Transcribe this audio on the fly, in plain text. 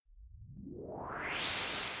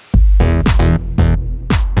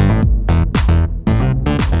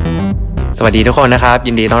สวัสดีทุกคนนะครับ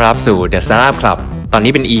ยินดีต้อนรับสู่ The Startup Club ตอน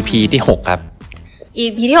นี้เป็น EP ที่6ครับ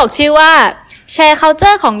EP ที่6ชื่อว่าแชร์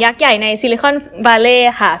culture ของยักษ์ใหญ่ในซิลิคอนวัลเล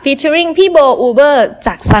ย์ค่ะ featuring พี่โบ Uber จ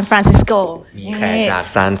ากซานฟรานซิสโกมีแขกจาก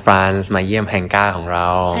ซานฟรานซ์มาเยี่ยมแฮงก้าของเรา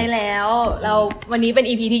ใช่แล้วเราวันนี้เป็น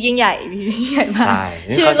EP ที่ยิ่งใหญ่ EP ที่ยิ่งใหญ่มาก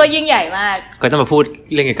ชื่อก็ยิ่งใหญ่มากก็จะมาพูด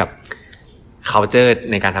เรื่องเกี่ยวกับ culture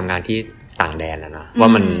ในการทำงานที่ต่างแดนแล้วนะว่า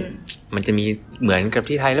มันจะมีเหมือนกับ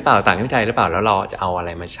ที่ไทยหรือเปล่าต่างกับที่ไทยหรือเปล่าแล้วเราจะเอาอะไร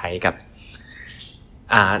มาใช้กับ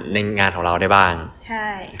ในงานของเราได้บ้างใช่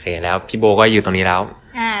โอเคแล้วพี่โบก็อยู่ตรงนี้แล้ว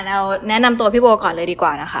เราแนะนำตัวพี่โบก่อนเลยดีกว่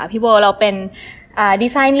านะคะพี่โบเราเป็น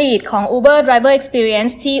design lead ของ Uber Driver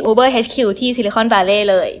Experience ที่ Uber HQ ที่ Silicon Valley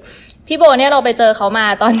เลยพี่โบเนี่ยเราไปเจอเขามา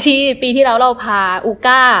ตอนที่ปีที่แล้วเราพาอู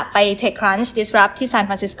ก้าไป Tech Crunch Disrupt ที่ซาน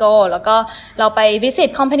ฟรานซิสโกแล้วก็เราไป visit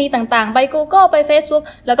company ต่างๆไป Google ไป Facebook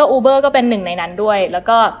แล้วก็ Uber ก็เป็นหนึ่งในนั้นด้วยแล้ว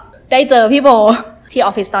ก็ได้เจอพี่โบที่อ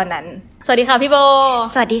อฟฟิศตอนนั้นสวัสดีค่ะพี่โบ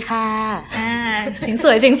สวัสดีค่ะเสียงส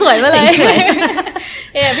วยมาเลย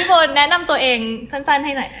พี่โบแนะนำตัวเองสั้นๆใ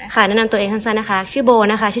ห้หน่อยนะค่ะแนะนำตัวเองสั้นๆนะคะชื่อโบ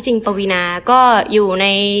นะคะชื่อจริงปวีณาก็อยู่ใน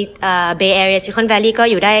Bay Area Silicon Valley ก็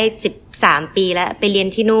อยู่ได้13ปีแล้วไปเรียน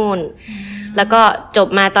ที่นู่นแล้วก็จบ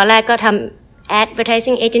มาตอนแรกก็ทำ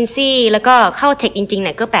advertising agency แล้วก็เข้า tech จริงๆเ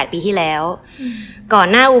นี่ยก็8ปีที่แล้วก่อน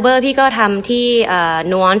หน้า Uber พี่ก็ทำที่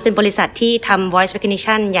Nuance เป็นบริษัทที่ทำ voice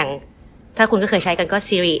recognition อย่างถ้าคุณก็เคยใช้กันก็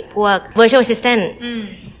Siri พวก virtual assistant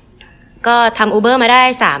ก็ทำ Uber มาได้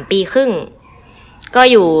3ปีครึ่งก็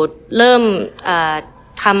อยู่เริ่ม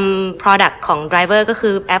ทำ product ของ driver ก็คื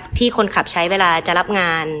อแอปที่คนขับใช้เวลาจะรับง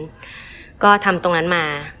านก็ทำตรงนั้นมา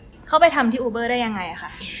เข้าไปทำที่ Uber ได้ยังไงคะ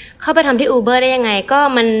เข้าไปทำที่ Uber ได้ยังไงก็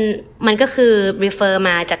มันก็คือ refer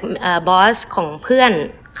มาจากboss ของเพื่อน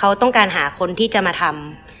เขาต้องการหาคนที่จะมาท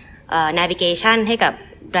ำnavigation ให้กับ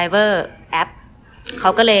driver แอปเข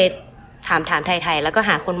าก็เลยถามไทยๆแล้วก็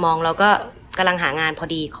หาคนมองแล้วก็กำลังหางานพอ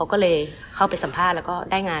ดีเขาก็เลยเข้าไปสัมภาษณ์แล้วก็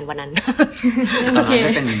ได้งานวันนั้นตอน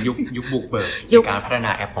นั้นเป็นยุคบุกเบิกในการพัฒน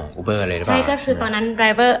าแอปของ Uber เลยหรือเปล่าใช่ก็คือตอนนั้น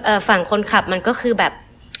driver ฝั่งคนขับมันก็คือแบบ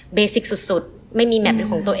เบสิกสุดๆไม่มีแมปเป็น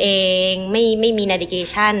ของตัวเองไม่มี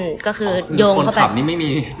navigation ก็คือโยงเข้าไปคนขับนี่ไม่มี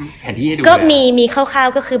แผนที่ให้ดูก็มีคร่าว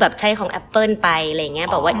ๆก็คือแบบใช้ของ Apple ไปอะไรเงี้ย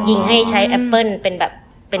บอกว่ายิงให้ใช้ Apple เป็นแ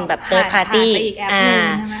บบthird party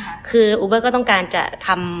คือ Uber ก็ต้องการจะ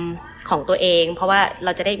ทำของตัวเองเพราะว่าเร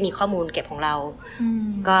าจะได้มีข้อมูลเก็บของเรา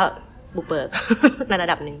ก็บุกเบิกในระ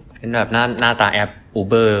ดับหนึ่งเป็นแบบหน้าตาแอป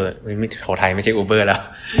Uber ไม่ของไทยไม่ใช่ Uber แล้ว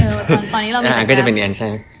ตอนนี้เราก็จะเป็นอันใช่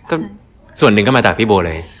ก็ส่วนหนึ่งก็มาจากพี่โบ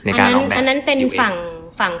เลยในการออกแบบอันนั้นเป็น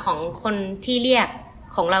ฝั่งของคนที่เรียก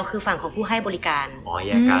ของเราคือฝั่งของผู้ให้บริการแ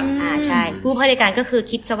ยกกันใช่ผู้ให้บริการก็คือ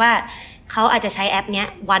คิดซะว่าเขาอาจจะใช้แอปเนี้ย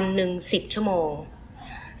วันนึง10ชั่วโมง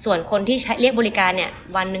ส่วนคนที่ใช้เรียกบริการเนี่ย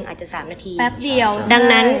วันนึงอาจจะ3นาทีแป๊บเดียวดัง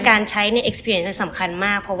นั้นการใช้ใน experience สำคัญม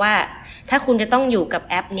ากเพราะว่าถ้าคุณจะต้องอยู่กับ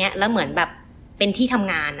แอปเนี้ยแล้วเหมือนแบบเป็นที่ท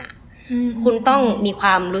ำงานอ่ะคุณต้องมีคว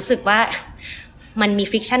ามรู้สึกว่ามันมี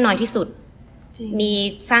friction น้อยที่สุดมี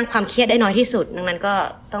สร้างความเครียดได้น้อยที่สุดดังนั้นก็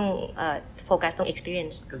ต้องโฟกัสตรง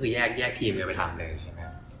experience ก็คือแยกทีมกันไปทำเลยใช่ไหม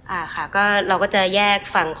ค่ะก็เราก็จะแยก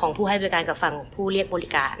ฝั่งของผู้ให้บริการกับฝั่งผู้เรียกบ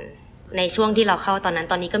ริการในช่วงที่เราเข้าตอน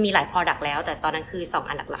นี้ก็มีหลาย product แล้วแต่ตอนนั้นคือ2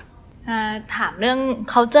อันหลักๆถามเรื่อง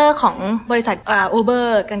culture ของบริษัทUber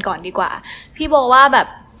กันก่อนดีกว่าพี่โบว่าแบบ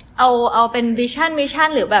เอาเป็น vision mission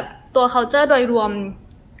หรือแบบตัว culture โดยรวม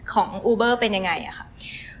ของ Uber เป็นยังไงอะคะ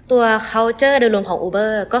ตัว culture โดยรวมของ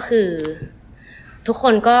Uber ก็คือทุกค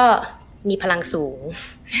นก็มีพลังสูง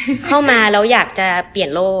เข้ามาแล้วอยากจะเปลี่ยน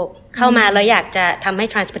โลกเข้ามาแล้วอยากจะทำให้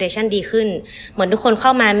transportation ดีขึ้นเหมือนทุกคนเข้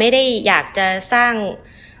ามาไม่ได้อยากจะสร้าง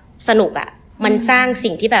สนุกอ่ะมันสร้าง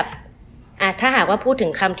สิ่งที่แบบถ้าหากว่าพูดถึ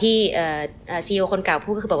งคำที่CEO คนเก่าพู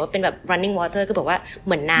ดก็คือบอกว่าเป็นแบบ running water คือบอกว่าเ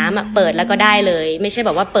หมือนน้ำอ่ะเปิดแล้วก็ได้เลยไม่ใช่แบ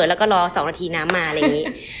บว่าเปิดแล้วก็รอ2นาทีน้ำมาอะไรอย่างนี้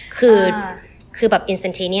คือแบบ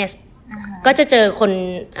instantaneous ก็จะเจอคน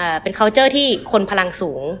เป็น culture ที่คนพลัง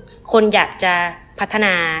สูงคนอยากจะพัฒน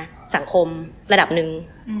าสังคมระดับหนึ่ง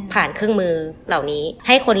ผ่านเครื่องมือเหล่านี้ใ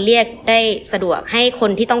ห้คนเรียกได้สะดวกให้ค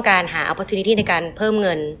นที่ต้องการหา opportunity ในการเพิ่มเ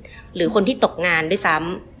งินหรือคนที่ตกงานด้วยซ้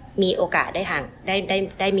ำมีโอกาส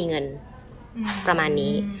ได้มีเงินประมาณ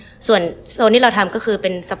นี้ส่วนโซนที่เราทำก็คือเป็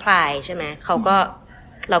น supply ใช่ไหมเ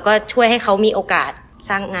ราก็ช่วยให้เขามีโอกาส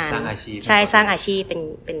สร้างงานใช่สร้างอาชีพเ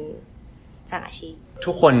ป็นสร้างอาชีพ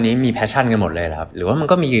ทุกคนนี้มี passion กันหมดเลยครับหรือว่ามัน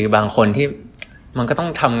ก็มีบางคนที่มันก็ต้อง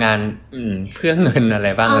ทำงานเพื่อเงินอะไร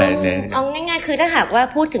บ้างอะไรเนี่ยเอาง่ายๆคือถ้าหากว่า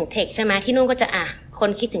พูดถึงเทคใช่ไหมที่นู่นก็จะคน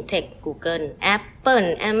คิดถึงเทค Google Apple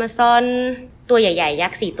Amazon ตัวใหญ่ๆยั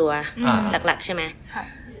กษ์4ตัวหลักๆใช่ไหม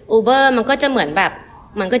Uber มันก็จะเหมือนแบบ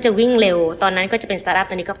มันก็จะวิ่งเร็วตอนนั้นก็จะเป็นสตาร์ทอัพ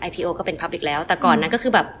ตอนนี้ก็ IPO ก็เป็น Public แล้วแต่ก่อนนั้นก็คื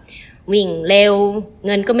อแบบ วิ่งเร็วเ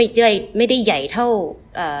งินก็ไม่ได้ใหญ่เท่า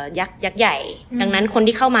ยักษ์ใหญ่ดังนั้นคน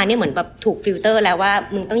ที่เข้ามาเนี่ยเหมือนแบบถูกฟิลเตอร์แล้วว่า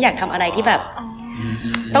มึงต้องอยากทำอะไรที่แบบ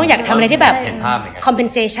ต้องอยากทำอะไรที่แบบ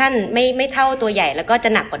compensation ไม่เท่าตัวใหญ่แล้วก็จะ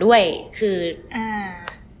หนักกว่าด้วยคือ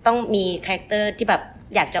ต้องมีคาแรคเตอร์ที่แบบ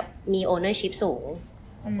อยากจะมี ownership สูง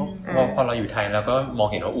พอเราอยู่ไทยแล้วก็มอง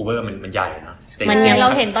เห็นว่า Uber มันใหญ่นะมันเรา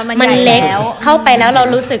เห็นตอนมันเล็กเข้าไปแล้วเรา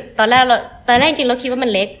รู้สึกตอนแรกจริงๆเราคิดว่ามั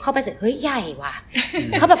นเล็กเข้าไปเสร็จเฮ้ยใหญ่ว่ะ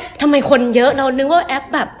เขาแบบทำไมคนเยอะเรานึกว่าแอป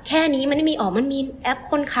แบบแค่นี้มันไม่มีมันมีแอป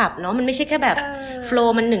คนขับเนาะมันไม่ใช่แค่แบบโฟล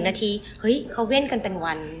ว์มัน1 นาทีเฮ้ยเขาเว้นกันเป็น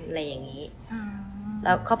วันอะไรอย่างนี้แ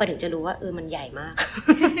ล้วเข้าไปถึงจะรู้ว่ามันใหญ่มาก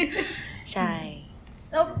ใช่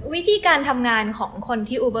แล้ววิธีการทำงานของคน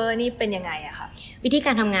ที่ Uber นี่เป็นยังไงอะคะวิธีก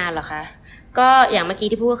ารทำงานเหรอคะก็อย่างเมื่อกี้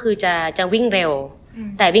ที่พูดก็คือจะวิ่งเร็ว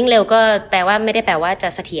แต่วิ่งเร็วก็แปลว่าไม่ได้แปลว่าจะ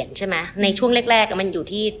เสถียรใช่ไหมในช่วงแรกๆมันอยู่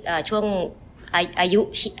ที่ช่วงอายุ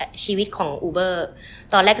ชีวิตของ Uber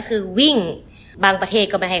ตอนแรกก็คือวิ่งบางประเทศ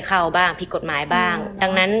ก็ไม่ให้เข้าบ้างผิดกฎหมายบ้างดั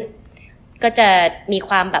งนั้นก็จะมีค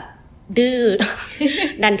วามแบบดื้อ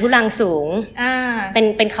ดันทุลังสูง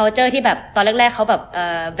เป็น culture ที่แบบตอนแรกๆเขาแบบ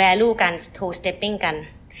value การ toe stepping กัน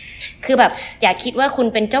คือแบบอย่าคิดว่าคุณ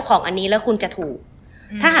เป็นเจ้าของอันนี้แล้วคุณจะถูก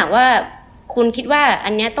ถ้าหากว่าคุณคิดว่า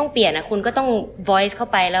อันเนี้ยต้องเปลี่ยนคุณก็ต้อง voice เข้า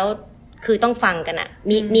ไปแล้วคือต้องฟังกัน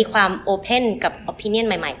มีความ open กับ opinion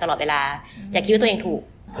ใหม่ๆตลอดเวลาอย่าคิดว่าตัวเองถูก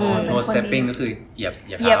toe stepping ก็คือเหยี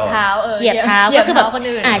ยบเท้าเหยียบเท้าก็คือแบบ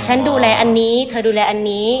ฉันดูแลอันนี้เธอดูแลอัน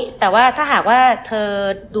นี้แต่ว่าถ้าหากว่าเธอ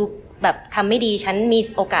ดูแบบทำไม่ดีฉันมี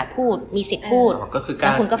โอกาสพูดมีสิทธิ์พูดแ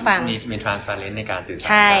ล้วคุณก็ฟังมี transparent ในการสื่อสาร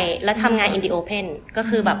ใช่แล้วทำงาน in the open ก็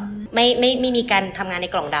คือแบบไม่มีการทำงานใน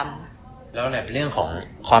กล่องดำแล้วเรื่องของ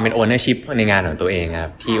ความเป็น ownership ในงานของตัวเองครั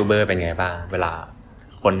บที่ Uber เป็นไงบ้างเวลา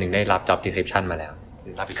คนหนึ่งได้รับ job description มาแล้ว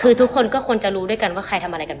คือทุกคนก็ควรจะรู้ด้วยกันว่าใครท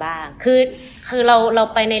ำอะไรกันบ้างคือเรา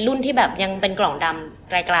ไปในรุ่นที่แบบยังเป็นกล่องดำ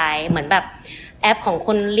ไกลๆเหมือนแบบแอปของค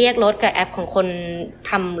นเรียกรถกับแอปของคน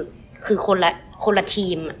ทำคือคนละที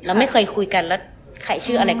มเราไม่เคยคุยกันแล้วใคร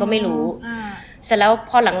ชื่ออะไรก็ไม่รู้เสร็จแล้ว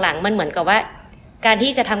พอหลังๆมันเหมือนกับว่าการ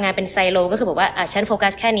ที่จะทำงานเป็นไซโลก็คือบอกว่าฉันโฟกั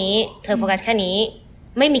สแค่นี้เธอโฟกัสแค่นี้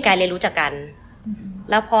ไม่มีการเรียนรู้จากกัน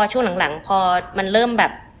แล้วพอช่วงหลังๆพอมันเริ่มแบ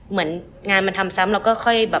บเหมือนงานมันทำซ้ำเราก็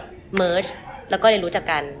ค่อยแบบเมิร์จแล้วก็เรียนรู้จาก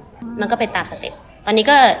กันมันก็เป็นตามสเต็ปตอนนี้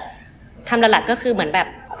ก็ทำหลักๆก็คือเหมือนแบบ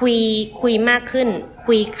คุยมากขึ้น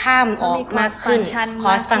คุยข้ามออกมากขึ้น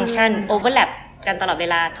cross function overlap กันตลอดเว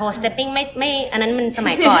ลา toe stepping ไม่อันนั้นมันส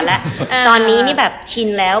มัยก่อนแล้ว ตอนนี้นี่แบบชิน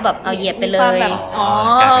แล้วแบบเอาเหยียบไปเลย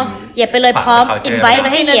เหยียบไปเลยพร้อม invite ม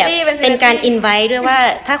าให้เหยียบเป็นการ invite ด้วยว่า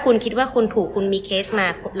ถ้าคุณคิดว่าคุณถูกคุณมีเคสมา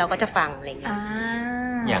เราก็จะฟังอะไรอย่างเงี้ย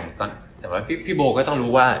อย่างแต่ว่าพี่โบก็ต้อง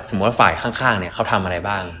รู้ว่าสมมติว่าฝ่ายข้างๆเนี่ยเขาทำอะไร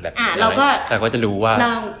บ้างแบบเราก็จะรู้ว่า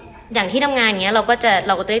อย่างที่ทำงานเงี้ยเราก็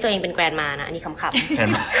ได้ตัวเองเป็นแกรนมานะอันนี้ขำๆแกรน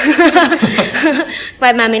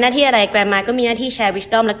มามีหน้าที่อะไรแกรนมาก็มีหน้าที่แชร์วิส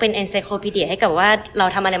ดอมและเป็น encyclopedia ให้กับว่าเรา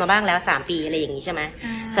ทำอะไรมาบ้างแล้ว3 ปีอะไรอย่างนี้ใช่ไหม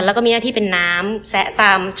เสร็จแล้วก็มีหน้าที่เป็นน้ำแซะต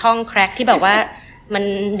ามช่องแคร็กที่แบบว่ามัน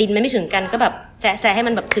ดินมันไม่ถึงกันก็แบบแซะให้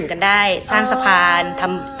มันแบบถึงกันได้สร้างสะพาน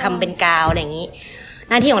ทำเป็นกาวอะไรอย่างนี้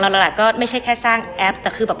หน้าที่ของเราหลักๆก็ไม่ใช่แค่สร้างแอปแต่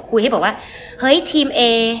คือแบบคุยให้บอกว่าเฮ้ยทีม A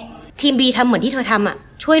ทีม B ทำเหมือนที่เธอท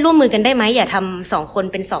ำช่วยร่วมมือกันได้ไหมอย่าทำ2 คน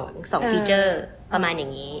เป็น2ฟีเจอร์ประมาณอย่า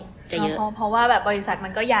งนี้จะเยอะเพราะว่าแบบบริษัทมั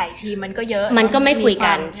นก็ใหญ่ทีมมันก็เยอะมันก็ไม่คุย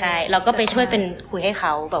กันใช่เราก็ไปช่วยเป็นคุยให้เข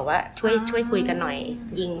าบอกว่าช่วยคุยกันหน่อย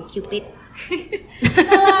ยิงคิวปิด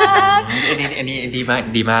อันนี้ดี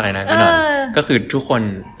มากเลยนะพี่นนท์ก็คือทุกคน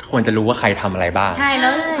ควรจะรู้ว่าใครทำอะไรบ้างใช่แล้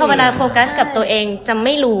วพอเวลาโฟกัสกับตัวเองจะไ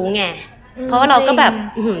ม่รู้ไงเพราะว่าเราก็แบบ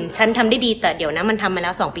ฉันทำได้ดีแต่เดี๋ยวนะมันทำมาแล้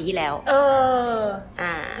ว2 ปีที่แล้ว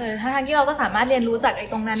ถ้าทางที่เราก็สามารถเรียนรู้จากไอ้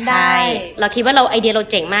ตรงนั้นได้เราคิดว่าไอเดียเรา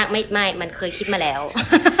เจ๋งมากไม่มันเคยคิดมาแล้ว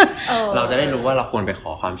เราจะได้รู้ว่าเราควรไปข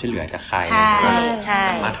อความช่วยเหลือจากใคร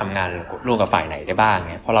สามารถทำงานร่วมกับฝ่ายไหนได้บ้าง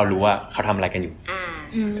ไงเพราะเรารู้ว่าเขาทำอะไรกันอยู่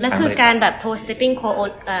แล้วคือการแบบ toe stepping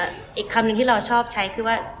อีกคำหนึ่งที่เราชอบใช้คือ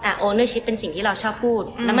ว่าownership เป็นสิ่งที่เราชอบพูด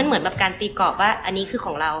แล้วมันเหมือนแบบการตีกรอบว่าอันนี้คือข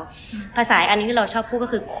องเราภาษาอันนี้ที่เราชอบพูดก็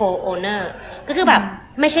คือ co-owner ก็คือแบบ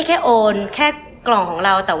ไม่ใช่แค่ own แค่กล่องของเร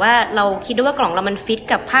าแต่ว่าเราคิดด้วยว่ากล่องเรามันฟิต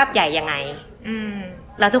กับภาพใหญ่ยังไง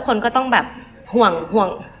แล้วทุกคนก็ต้องแบบห่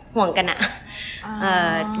วงกันอะ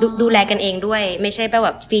ดูแลกันเองด้วยไม่ใช่แบ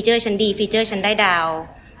บฟีเจอร์ฉันดีฟีเจอร์ฉันได้ดาว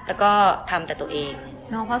แล้วก็ทำแต่ตัวเอง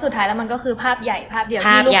เนาะเพราะสุดท้ายแล้วมันก็คือภาพใหญ่ภาพเดียว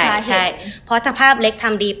ที่ลูกค้าเห็นเพราะถ้าภาพเล็กท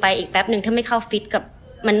ำดีไปอีกแป๊บนึงถ้าไม่เข้าฟิตกับ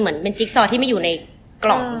มันเหมือนเป็นจิ๊กซอว์ที่ไม่อยู่ในก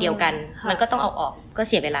ล่องเดียวกันมันก็ต้องเอาออกก็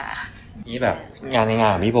เสียเวลานี่แบบงาน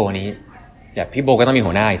ของพี่โบนี้แบบพี่โบก็ต้องมี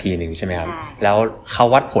หัวหน้าอีกทีนึงใช่ไหมครับแล้วเขา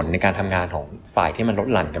วัดผลในการทำงานของฝ่ายที่มันลด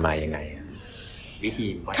หลั่นกันมายังไงวิธี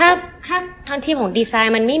ถ้าทางทีมของดีไซ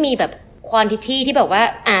น์มันไม่มีแบบควอนติตี้ที่แบบว่า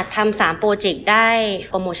ทำ3 โปรเจกต์ได้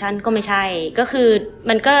โปรโมชั่นก็ไม่ใช่ก็คือ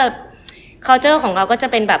มันก็ culture ของเราก็จะ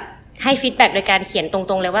เป็นแบบให้ฟีดแบ็กโดยการเขียนตร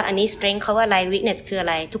งๆเลยว่าอันนี้ strength เขาว่าอะไร weakness คืออะ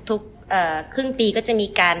ไรทุกๆครึ่งปีก็จะมี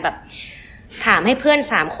การแบบถามให้เพื่อน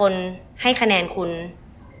3คนให้คะแนนคุณ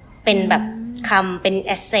เป็นแบบคำเป็น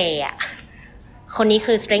essay อ่ะคนนี้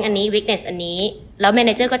คือ strength อันนี้ weakness อันนี้แล้ว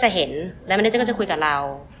manager ก็จะเห็นแล้ว manager ก็จะคุยกับเรา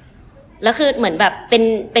แล้วคือเหมือนแบบเ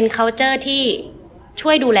ป็น culture ที่ช่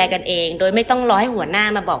วยดูแลกันเองโดยไม่ต้องรอให้หัวหน้า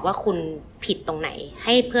มาบอกว่าคุณผิดตรงไหนใ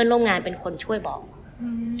ห้เพื่อนร่วมงานเป็นคนช่วยบอก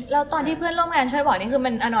แล้วตอนที่เพื่อนร่วมงานช่วยบอกนี่คือมั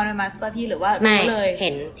น anonymous ป่ะพี่หรือว่ารู้เลยเห็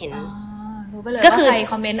นรู้ไปเลยว่าใคร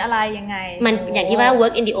คอมเมนต์อะไรยังไงมันอย่างที่ว่า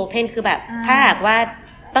work in the open คือแบบถ้าหากว่า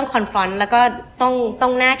ต้อง confront แล้วก็ต้อ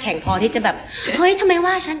งหน้าแข็งพอที่จะแบบเฮ้ยทำไม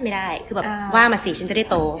ว่าฉันไม่ได้คือแบบว่ามาสิฉันจะได้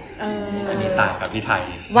โตอันนี้ต่างกับที่ไทย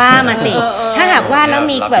ว่ามาสิถ้าหากว่าแล้ว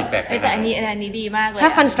มีแบบแต่อันนี้ดีมากเลยถ้า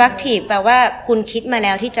constructive แปลว่าคุณคิดมาแ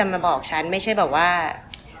ล้วที่จะมาบอกฉันไม่ใช่แบบว่า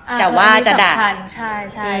จะว่าจะด่าใ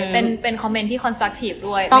ช่เป็นคอมเมนต์ที่ constructive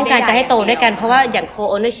ด้วยต้องการจะให้โตด้วยกันเพราะว่าอย่าง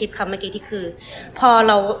co-ownership คำเมื่อกี้ที่คือพอ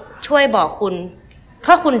เราช่วยบอกคุณ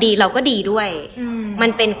ถ้าคุณดีเราก็ดีด้วยมั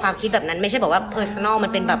นเป็นความคิดแบบนั้นไม่ใช่บอกว่า personal มั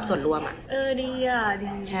นเป็นแบบส่วนรวมอ่ะดีอ่ะดี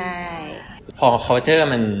ใช่พอ culture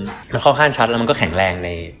มันเข้าขั้นชัดแล้วมันก็แข็งแรง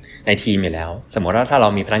ในทีมอยู่แล้วสมมติว่าถ้าเรา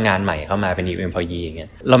มีพนักงานใหม่เข้ามาเป็น new employee อย่างเงี้ย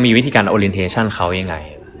เรามีวิธีการ orientation เขายังไง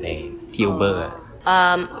ในที่ Uber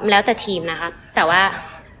แล้วแต่ทีมนะคะแต่ว่า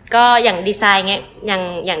ก็อย่างดีไซน์เงี้ยอ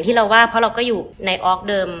ย่างที่เราว่าเพราะเราก็อยู่ในออร์ก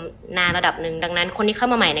เดิมนานระดับหนึ่งดังนั้นคนที่เข้า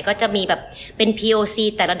มาใหม่เนี่ยก็จะมีแบบเป็น POC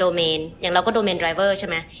แต่ละโดเมนอย่างเราก็โดเมนไดรเวอร์ใช่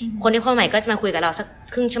ไหมคนที่เข้ามาใหม่ก็จะมาคุยกับเราสัก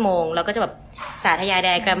ครึ่งชั่วโมงเราก็จะแบบสาธยายได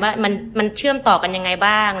อะแกรมว่ามันเชื่อมต่อกันยังไง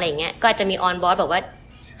บ้างอะไรเงี้ยก็อาจจะมีออนบอร์ดแบบว่า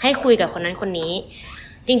ให้คุยกับคนนั้นคนนี้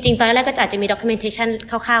จริงๆตอนแรกก็อาจจะมี documentation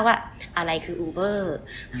คร่าวๆว่าอะไรคือ Uber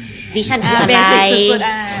vision คืออะไร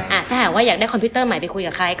ถ้าหากว่าอยากได้คอมพิวเตอร์ใหม่ไปคุย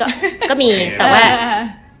กับใครก็มีแต่ว่า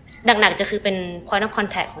ดังหนักจะคือเป็น point of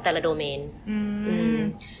contact ของแต่ละโดเมน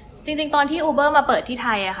จริงๆตอนที่ Uber มาเปิดที่ไท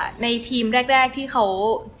ยอะค่ะในทีมแรกๆที่เ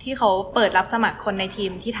ขาเปิดรับสมัครคนในที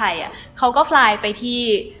มที่ไทยอะเขาก็ฟลาย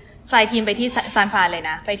ทีมไปที่ซานฟรานเลย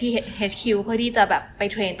นะไปที่ HQ เพื่อที่จะแบบไป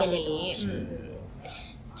เทรนตรงนี้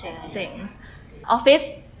เจ๋งออฟ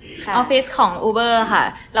ฟิศของ Uber ค่ะ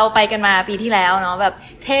เราไปกันมาปีที่แล้วเนาะแบบ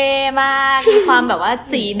เท่มากมีความแบบว่า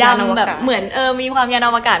สีดำแบบเหมือนมีความยาน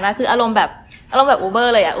อวกาศมากคืออารมณ์แบบ Uber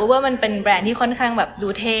เลยอะ Uber มันเป็นแบรนด์ที่ค่อนข้างแบบดู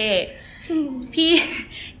เท่พี่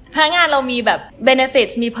พนักงานเรามีแบบ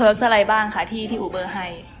benefits มี perks อะไรบ้างคะที่ Uber ให้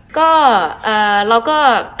ก็เราก็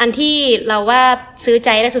อันที่เราว่าซื้อใจ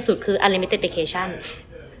ได้สุดๆคือ unlimited vacation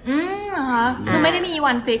นะคะคือไม่ได้มี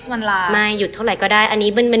วัน fix วันลาไม่หยุดเท่าไหร่ก็ได้อันนี้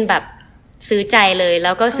เป็นแบบซื้อใจเลยแ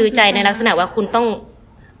ล้วก็ซื้อใจในลักษณะว่าคุณต้อง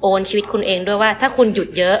โอนชีวิตคุณเองด้วยว่าถ้าคุณหยุด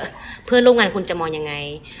เยอะเพื่อนร่วมงานคุณจะมองยังไง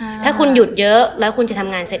ถ้าคุณหยุดเยอะแล้วคุณจะท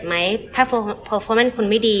ำงานเสร็จไหมถ้า performance คุณ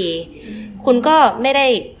ไม่ดีคุณก็ไม่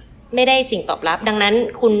ได้สิ่งตอบรับดังนั้น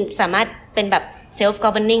คุณสามารถเป็นแบบ self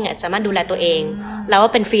governing สามารถดูแลตัวเองแล้วว่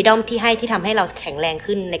าเป็น freedom ที่ทำให้เราแข็งแรง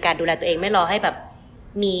ขึ้นในการดูแลตัวเองไม่รอให้แบบ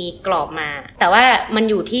มีกรอบมาแต่ว่ามัน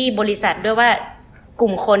อยู่ที่บริษัทด้วยว่าก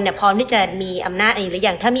ลุ่มคนเนี่ยพร้อมที่จะมีอำนาจอะไรหรืออ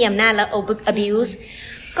ย่างถ้ามีอำนาจแล้ว abuse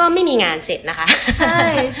ก็ไม่มีงานเสร็จนะคะใ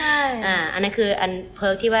ช่อันนั้นคืออันเพิ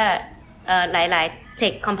ร์กที่ว่าหลายๆ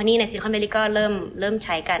tech company ใน Silicon Valley ก็เริ่มใ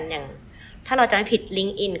ช้กันอย่างถ้าเราจะไม่ผิด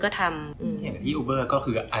LinkedIn ก็ทำอย่างที่ Uber ก็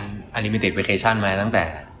คือ unlimited vacation มาตั้งแต่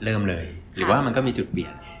เริ่มเลยหรือว่ามันก็มีจุดเปลี่ย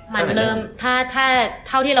นมันเริ่มถ้าเ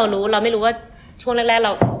ท่าที่เรารู้เราไม่รู้ว่าช่วงแรกๆเร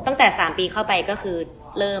าตั้งแต่3ปีเข้าไปก็คือ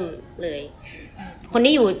เริ่มเลยคน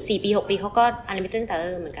ที่อยู่4ปี6ปีเขาก็อันลิมิเต็ดตั้งแต่เ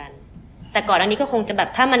ริ่มเหมือนกันแต่ก่อนอันนี้ก็คงจะแบบ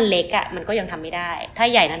ถ้ามันเล็กอ่ะมันก็ยังทำไม่ได้ถ้า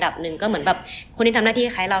ใหญ่ระดับหนึ่งก็เหมือนแบบคนที่ทำหน้าที่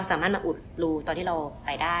คล้ายเราสามารถมาอุดรูตอนที่เราไป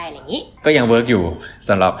ได้อะไรอย่างนี้ก็ยังเวิร์กอยู่ส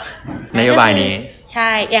ำหรับนโยบายนี้ใช่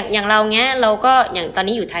อย่างเราเงี้ยเราก็อย่างตอน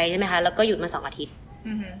นี้อยู่ไทยใช่ไหมคะแล้วก็หยุดมา2 อาทิตย์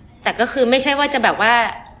แต่ก็คือไม่ใช่ว่าจะแบบว่า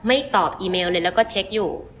ไม่ตอบอีเมลเลยแล้วก็เช็คอยู่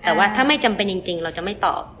แต่ว่าถ้าไม่จำเป็นจริงๆเราจะไม่ต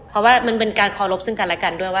อบเพราะว่ามันเป็นการเคารพซึ่งกันและกั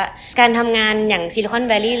นด้วยว่าการทำงานอย่างซิลิคอน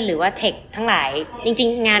แวลลีย์หรือว่าเทคทั้งหลายจริง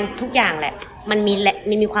ๆงานทุกอย่างแหละมัน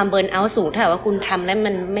มีความเบิร์นเอาท์สูงถ้าว่าคุณทำแล้ว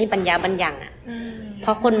มันไม่บรรยาบรรยังอ่ะเพร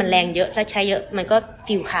าะคนมันแรงเยอะและใช้เยอะมันก็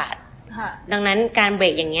ฟิวขาดดังนั้นการเบร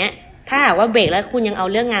กอย่างเงี้ยถ้าหากว่าเบรกแล้วคุณยังเอา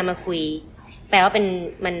เรื่องงานมาคุยแปลว่าเป็น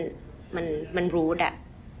มันรูทอ่ะ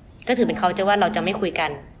ก็ถือเป็นเขาจะว่าเราจะไม่คุยกัน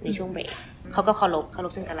ในช่วงเบรกเขาก็เคาร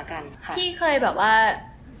พซึ่งกันและกันค่ะพี่เคยแบบว่า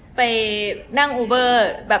ไปนั่ง Uber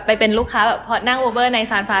แบบไปเป็นลูกค้าแบบพอนั่ง Uber ใน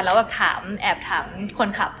ซานฟรานแล้วแบบแอบถามคน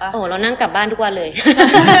ขับป่ะโอ้เรานั่งกลับบ้านทุกวันเลย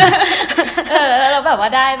แล้วแบบว่า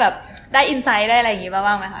ได้อินไซต์ได้อะไรอย่างงี้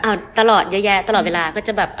บ้างไหมคะตลอดเยอะแยะตลอดเวลาก็จ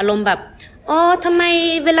ะแบบอารมณ์แบบอ๋อทำไม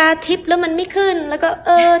เวลาทิปแล้วมันไม่ขึ้นแล้วก็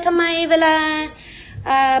ทำไมเวลา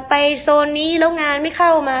ไปโซนนี้แล้วงานไม่เข้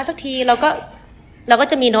ามาสักทีเราก็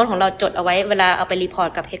จะมีโน้ตของเราจดเอาไว้เวลาเอาไปรีพอร์ต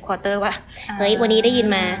กับเฮดควอเตอร์ว่าเฮ้ยวันนี้ได้ยิน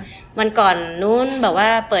มา วันก่อนนู้นแบบว่า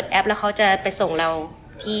เปิดแอปแล้วเขาจะไปส่งเรา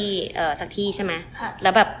ที่สักที่ใช่ไหมแล้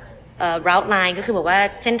วแบบroute line ก็คือบอกว่า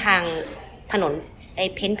เส้นทางถนนไอ้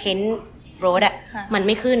เพนโรดอ่ะมันไ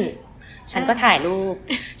ม่ขึ้นฉันก็ถ่ายรูป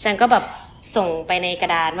ฉันก็แบบส่งไปในกระ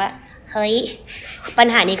ดานว่าเฮ้ยปัญ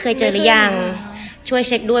หานี้เคยเจอหรือยังช่วยเ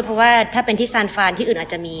ช็คด้วยเพราะว่าถ้าเป็นที่ซานฟรานที่อื่นอาจ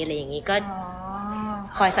จะมีอะไรอย่างนี้ก็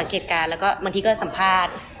คอยสังเกตการแล้วก็บางทีก็สัมภาษ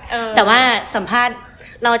ณ์แต่ว่าสัมภาษณ์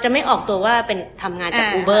เราจะไม่ออกตัวว่าเป็นทำงานจาก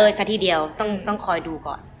Uber ซะทีเดียวต้องคอยดู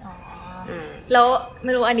ก่อนแล้วไ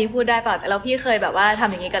ม่รู้อันนี้พูดได้เปล่าแต่เราพี่เคยแบบว่าทำ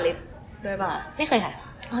อย่างนี้กับลิฟต์ด้วยป่ะไม่เคยค่ะ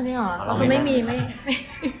อ๋อจริงเหรอเราคือไม่มีไ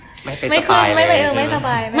ม่สบายเลยไม่สบ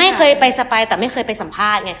ายไม่เคยไปสปายแต่ไม่เคยไปสัมภ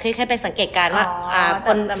าษณ์ไงเคยแค่ไปสังเกตการว่าค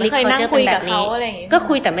นลิฟต์เขาจะเป็นแบบนี้ก็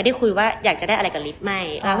คุยแต่ไม่ได้คุยว่าอยากจะได้อะไรกับลิฟต์ไม่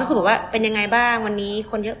เราก็คือบอกว่าเป็นยังไงบ้างวันนี้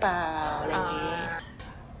คนเยอะเปล่าอะไรอย่างนี้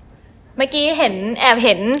เมื่อกี้แอบเ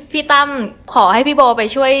ห็นพี่ตั้มขอให้พี่โบไป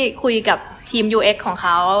ช่วยคุยกับทีม UX ของเข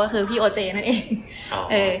าคือพี่โอเจนั่นเอง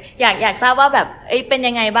อยากทราบว่าแบบเป็น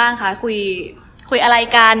ยังไงบ้างคะคุยอะไร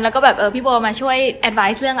กันแล้วก็แบบพี่โบมาช่วย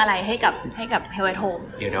advice เรื่องอะไรให้กับ Health at Home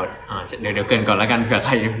เดี๋ยวเกินก่อนแล้วกันเผื่อใค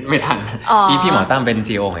รไม่ทันพี่หมอตั้มเป็น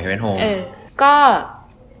CEO ของ Health at Home ก็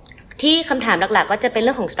ที่คำถามหลักๆก็จะเป็นเ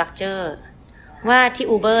รื่องของ structure ว่าที่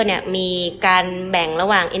Uber เนี่ยมีการแบ่งระ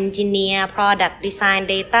หว่าง engineer product design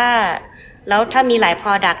data แล้วถ้ามีหลาย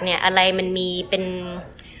product เนี่ยอะไรมันมีเป็น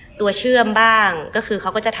ตัวเชื่อมบ้างก็คือเข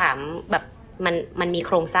าก็จะถามแบบมันมีโ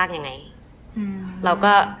ครงสร้างยังไงเรา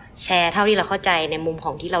ก็แชร์เท่าที่เราเข้าใจในมุมข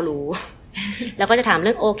องที่เรารู้ แล้วก็จะถามเ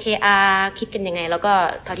รื่อง OKR คิดกันยังไงแล้วก็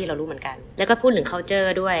เท่าที่เรารู้เหมือนกันแล้วก็พูดถึง culture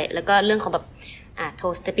ด้วยแล้วก็เรื่องของแบบ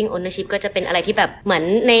toe stepping ownership ก็จะเป็นอะไรที่แบบเหมือน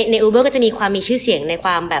ใน Uber ก็จะมีความมีชื่อเสียงในคว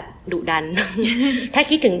ามแบบดุดัน ถ้า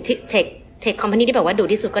คิดถึง tech company ที่แบบว่าดุ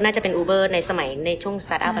ที่สุดก็น่าจะเป็น Uber ในสมัยในช่วง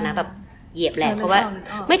startup นะแบบเหยียบแหละเพราะว่า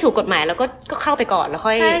ไม่ถูกกฎหมายแล้วก็เข้าไปก่อนแล้ว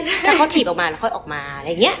ค่อยถ้าเขาถีบออกมาแล้วค่อยออกมาอะไร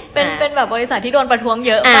เงี้ยเป็นแบบบริษัทที่โดนประท้วงเ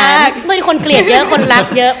ยอะมากมีคนเกลียดเยอะคนรัก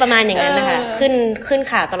เยอะประมาณอย่างนั้นนะคะขึ้น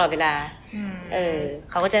ข่าวตลอดเวลา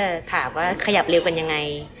เขาก็จะถามว่าขยับเร็วกันยังไง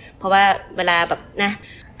เพราะว่าเวลาแบบนะ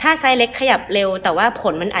ถ้าไซส์เล็กขยับเร็วแต่ว่าผ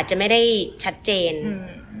ลมันอาจจะไม่ได้ชัดเจน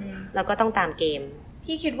เราก็ต้องตามเกม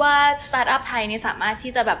พี่คิดว่าสตาร์ทอัพไทยนี่สามารถ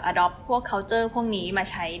ที่จะแบบ adopt พวก culture พวกนี้มา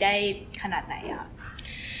ใช้ได้ขนาดไหนอะ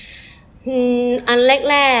อัน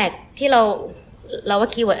แรกๆที่เราว่า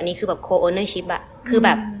คีย์เวิร์ดอันนี้คือแบบ co-ownership อะคือแบ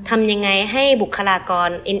บทำยังไงให้บุคลากร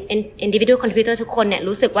individual contributor ทุกคนเนี่ย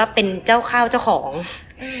รู้สึกว่าเป็นเจ้าของ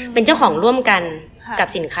เป็นเจ้าของร่วมกันกับ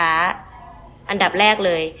สินค้าอันดับแรกเ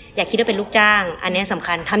ลยอย่าคิดว่าเป็นลูกจ้างอันนี้สำ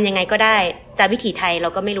คัญทำยังไงก็ได้แต่วิถีไทยเรา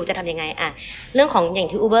ก็ไม่รู้จะทำยังไงเรื่องของอย่าง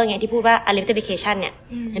ที่ Uber ไงที่พูดว่า unlimited vacation เนี่ย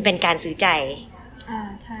มันเป็นการซื้อใจ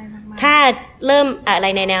ใช่มากๆถ้าเริ่มอะไร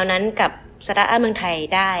ในแนวนั้นกับสตาร์ทอัพเมืองไทย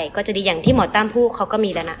ได้ก็จะดีอย่างที่หมอตั้มพูดเขาก็มี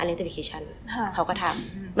แล้วนะ unlimited vacation เขาก็ท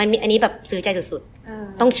ำมันมีอันนี้แบบซื้อใจสุด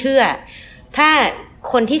ๆต้องเชื่อถ้า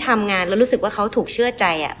คนที่ทำงานแล้วรู้สึกว่าเขาถูกเชื่อใจ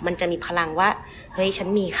มันจะมีพลังว่าเฮ้ยฉัน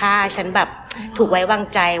มีค่าฉันแบบถูกไว้วาง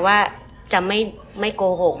ใจว่าจะไม่โก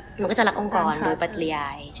หกมันก็จะรักองค์กรโดยปริยา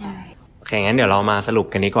ยใช่โอเคงั้นเดี๋ยวเรามาสรุป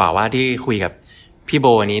กันดีกว่าว่าที่คุยกับพี่โบ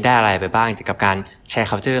นี้ได้อะไรไปบ้างกับการแชร์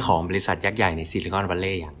culture ของบริษัทยักษ์ใหญ่ในซิลิคอนวัลเล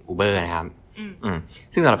ย์อย่าง Uber นะครับ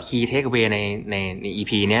ซึ่งสำหรับ key takeaway ใน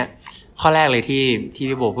EP เนี้ยข้อแรกเลยที่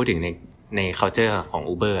พี่โบพูดถึงใน culture ของ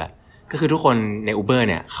Uber ก็คือทุกคนใน Uber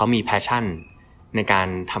เนี่ยเขามี passion ในการ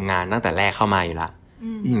ทำงานตั้งแต่แรกเข้ามาอยู่ละ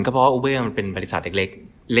ก็เพราะว่า Uber มันเป็นบริษัทเ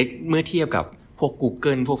ล็กเมื่อเทียบกับพวก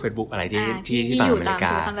Google พวก Facebook อะไรที่ฝั่งอเมริก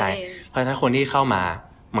าใช่เพราะฉะนั้นคนที่เข้ามา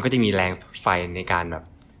มันก็จะมีแรงไฟในการแบบ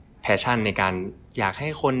passion ในการอยากให้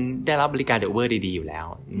คนได้รับบริการจาก Uber ดีๆอยู่แล้ว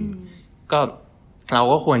ก็เรา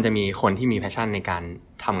ก็ควรจะมีคนที่มี passion ในการ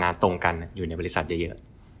ทำงานตรงกันอยู่ในบริษัทเยอะ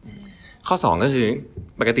ๆข้อ2ก็คือ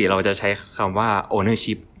ปกติเราจะใช้คำว่า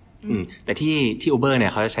ownership แต่ที่ Uber เนี่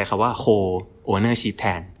ยเขาจะใช้คำว่า co-ownership แท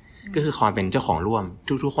นก็คือความเป็นเจ้าของร่วม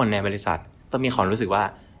ทุกๆคนในบริษัทต้องมีความรู้สึกว่า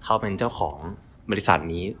เขาเป็นเจ้าของบริษัท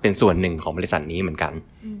นี้เป็นส่วนหนึ่งของบริษัทนี้เหมือนกัน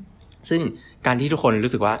ซึ่งการที่ทุกคน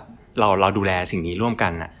รู้สึกว่าเราดูแลสิ่งนี้ร่วมกั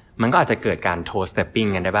นน่ะมันก็อาจจะเกิดการ toe stepping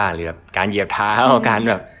กันได้บ้างหรือแบบการเหยียบเท้าการ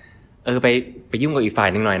แบบไปยุ่งกับอีกฝ่าย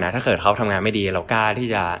นึงหน่อยนะถ้าเกิดเขาทำงานไม่ดีเรากล้าที่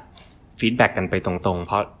จะฟีดแบ็กกันไปตรงๆเ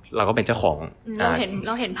พราะเราก็เป็นเจ้าของเ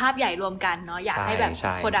ราเห็นภาพใหญ่รวมกันเนาะอยากให้แบบ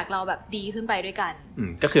product เราแบบดีขึ้นไปด้วยกัน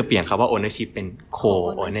ก็คือเปลี่ยนคำว่า ownership เป็น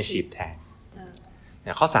co-ownership แทน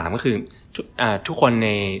ข้อ3ก็คือทุกคนใน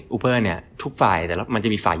Uber เนี่ยทุกฝ่ายแต่ละมันจะ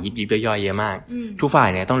มีฝ่ายยิบย่อยๆเยอะมากทุกฝ่าย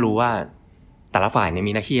เนี่ยต้องรู้ว่าแต่ละฝ่ายเนี่ย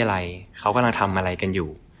มีหน้าที่อะไรเขากำลังทำอะไรกันอยู่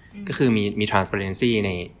ก็คือมี transparency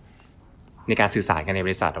ในการสื่อสารกันในบ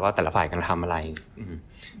ริษัทว่าแต่ละฝ่ายกำลังทำอะไร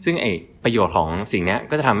ซึ่งประโยชน์ของสิ่งนี้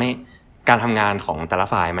ก็จะทำให้การทำงานของแต่ละ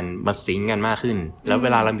ฝ่ายมันซิงก์กันมากขึ้นแล้วเว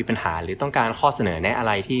ลาเรามีปัญหาหรือต้องการข้อเสนอแนะอะไ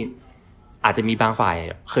รที่ อาจจะมีบางฝ่าย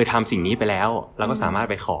เคยทำสิ่งนี้ไปแล้วเราก็สามารถ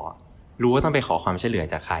ไปขอรู้ว่าต้องไปขอความช่วยเหลือ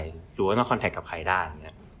จากใครรู้ว่าต้องคอนแทคกับใครได้เ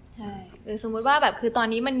นี่ยใช่หรือสมมุติว่าแบบคือตอน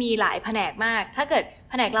นี้มันมีหลายแผนกมากถ้าเกิด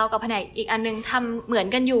แผนกเรากับแผนกอีกอันนึงทำเหมือน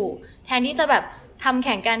กันอยู่แทนที่จะแบบทำแ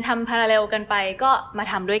ข่งกันทำพาราเรลกันไปก็มา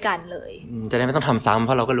ทำด้วยกันเลยจะได้ไม่ต้องทำซ้ำเพ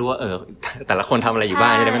ราะเราก็รู้ว่าแต่ละคนทำอะไรอยู่บ้า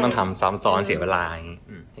งจะได้ไม่ต้องทำซ้ำซ้อนเสียเวลาอย่างนี้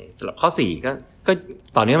สำหรับข้อ4ก็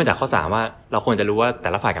ต่อเนื่องมาจากข้อ3ว่าเราควรจะรู้ว่าแต่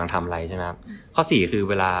ละฝ่ายกำลังทำอะไรใช่ไหมครับข้อ4คือ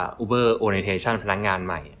เวลา Uber Orientation พนักงานใ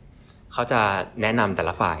หม่เขาจะแนะนำแต่ล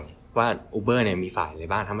ะฝ่ายว่า Uber เนี่ยมีฝ่ายอะไร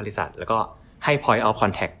บ้างทั้งบริษัทแล้วก็ให้ point of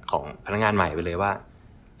contact ของพนักงานใหม่ไปเลยว่า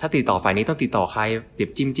ถ้าติดต่อฝ่ายนี้ต้องติดต่อใครเปรีย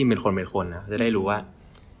บจิ้มเป็นคนนะจะได้รู้ว่า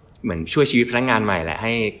เหมือนช่วยชีวิตพนักงานใหม่แหละใ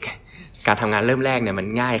ห้การทำงานเริ่มแรกเนี่ยมัน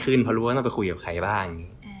ง่ายขึ้นเพราะรู้ว่าต้องไปคุยกับใครบ้าง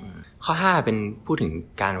ข้อ5เป็นพูดถึง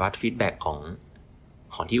การวัดฟีดแบ็กข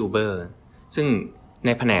องที่ Uber ซึ่งใน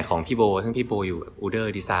แผนกของพี่โบซึ่งพี่โบอยู่ Uber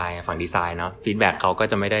Design ฝั่งดีไซน์เนาะฟีดแบ็กเขาก็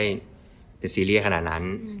จะไม่ได้เป็นซีเรียสขนาดนั้น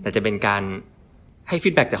แต่จะเป็นการให้ฟี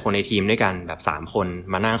ดแบ็กจากคนในทีมด้วยกันแบบ3คน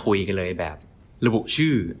มานั่งคุยกันเลยแบบระบุ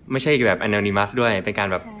ชื่อไม่ใช่แบบ anonymous ด้วยเป็นการ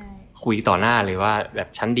แบบคุยต่อหน้าเลยว่าแบบ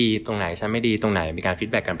ฉันดีตรงไหนฉันไม่ดีตรงไหนมีการฟี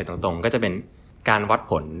ดแบ็กกันไปตรงๆก็จะเป็นการวัด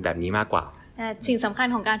ผลแบบนี้มากกว่าสิ่งสำคัญ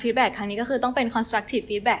ของการฟีดแบ็กครั้งนี้ก็คือต้องเป็น constructive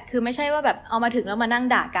feedback คือไม่ใช่ว่าแบบเอามาถึงแล้วมานั่ง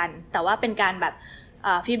ด่ากันแต่ว่าเป็นการแบบ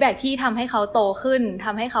ฟีดแบ็กที่ทำให้เขาโตขึ้นท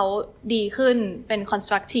ำให้เขาดีขึ้นเป็น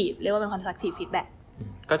constructive เรียกว่าเป็น constructive feedback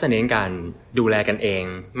ก็จะเน้นการดูแลกันเอง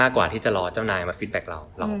มากกว่าที่จะรอเจ้านายมาฟีดแบ็กเรา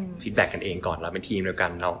ฟีดแบ็กกันเองก่อนเราเป็นทีมเดียวกั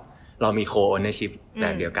นเรามี co-ownership แบ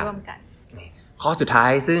บเดียวกันข้อสุดท้า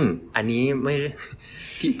ยซึ่งอันนี้ไ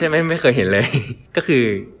ม่เคยเห็นเลย ก็คือ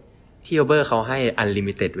ที่ Uber เขาให้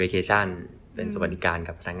unlimited vacation เป็นสวัสดิการ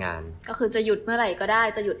กับพนักงานก็คือจะหยุดเมื่อไหร่ก็ได้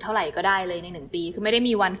จะหยุดเท่าไหร่ก็ได้เลยใน1ปีคือไม่ได้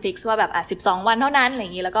มีวันฟิกซ์ว่าแบบ12วันเท่านั้นอะไรอ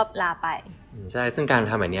ย่างนี้แล้วก็ลาไปใช่ซึ่งการ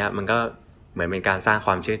ทำแบบนี้มันก็เหมือนเป็นการสร้างค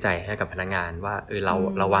วามเชื่อใจให้กับพนักงานว่า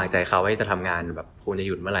เราวางใจเขาไว้จะทำงานแบบคุณจะห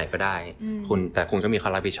ยุดเมื่อไหร่ก็ได้แต่คุณก็มีควา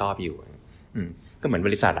มรับผิดชอบอยู่ก็เหมือนบ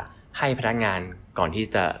ริษัทให้พนักงานก่อนที่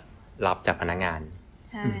จะรับจากพนักงาน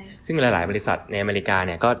ซึ่งหลายๆบริษัทในอเมริกาเ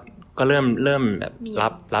นี่ยก็เริ่มแบบ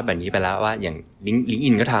รับแบบนี้ไปแล้วว่าอย่าง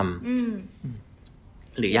LinkedInก็ท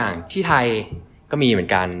ำหรืออย่างที่ไทยก็มีเหมือน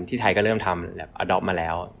กันที่ไทยก็เริ่มทำแบบ adopt มาแล้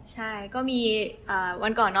วใช่ก็มีวั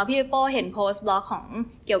นก่อนเนาะพี่โป้เห็นโพสต์บล็อกของ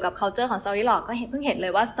เกี่ยวกับ culture ของ Storylog ก็เพิ่งเห็นเล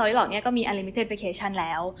ยว่า Storylog เนี่ยก็มี unlimited vacation แ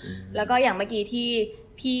ล้วก็อย่างเมื่อกี้ที่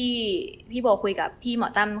พี่โบคุยกับพี่หมอ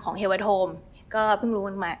ตั้มของ Health at Home ก็เพิ่งรู้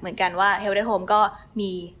มาเหมือนกันว่า Health at Home ก็มี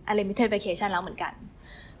unlimited vacation แล้วเหมือนกัน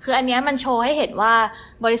คืออันนี้มันโชว์ให้เห็นว่า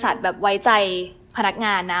บริษัทแบบไว้ใจพนักง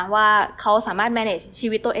านนะว่าเขาสามารถ manage ชี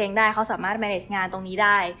วิตตัวเองได้เขาสามารถ manage งานตรงนี้ไ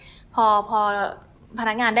ด้พอพ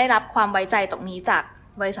นักงานได้รับความไว้ใจตรงนี้จาก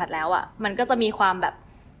บริษัทแล้วอ่ะมันก็จะมีความแบบ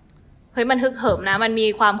เฮ้ยมันฮึกเหิมนะมันมี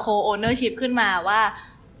ความ co-ownership ขึ้นมาว่า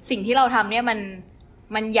สิ่งที่เราทำเนี่ย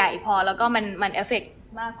มันใหญ่พอแล้วก็มัน effect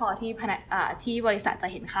มากพอที่บริษัทจะ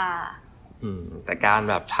เห็นค่าแต่การ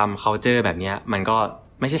แบบทำ culture แบบนี้มันก็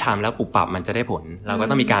ไม่ใช่ทำแล้วปุบปับมันจะได้ผลเราก็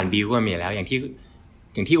ต้องมีการ build กันมาแล้วอย่าง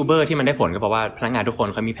ที่ Uber ที่มันได้ผลก็เพราะว่าพนักงานทุกคน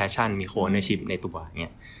เขามี passion มี co-ownership ในตัวเงี้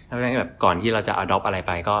ยเพราะฉะนั้นแบบก่อนที่เราจะ adopt อะไรไ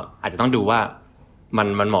ปก็อาจจะต้องดูว่ามั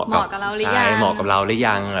นเหมาะกับเราหรือยังเหมาะกับเราหรือ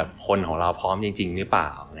ยังแบบคนของเราพร้อมจริงๆหรือเปล่า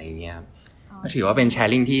อะไรเงี้ยก็ถือว่าเป็น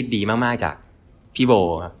sharing ที่ดีมากๆจากพี่โบ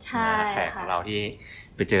ครับแขกของเราที่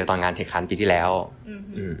ไปเจอตอนงานเทคคันปีที่แล้ว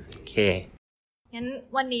โอเคงั้น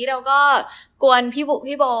วันนี้เราก็กวนพี่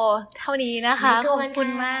โบเท่านี้นะคะขอบคุณ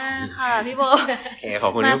มากค่ะพี่โบขอ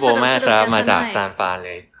บคุณพี่โบมากครับมาจากซานฟรานเ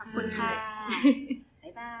ลยขอบคุณค่ะบ๊า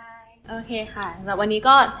ยบายโอเคค่ะสำหรับวันนี้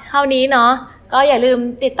ก็เท่านี้เนาะก็อย่าลืม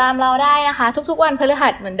ติดตามเราได้นะคะทุกๆวันพฤหั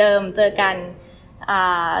สเหมือนเดิมเจอกัน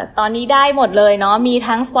ตอนนี้ได้หมดเลยเนาะมี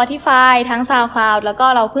ทั้ง Spotify ทั้ง SoundCloud แล้วก็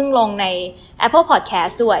เราเพิ่งลงใน Apple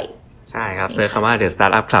Podcast ด้วยใช่ครับเซิร์ชคำว่า The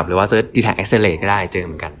Startup Club หรือว่าเซิร์ช D-Tag Accelerate ก็ได้เจอเ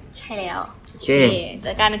หมือนกันใช่แล้วโอเคเจ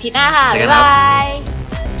อกันอาทิตย์หน้าค่ะบ๊ายบาย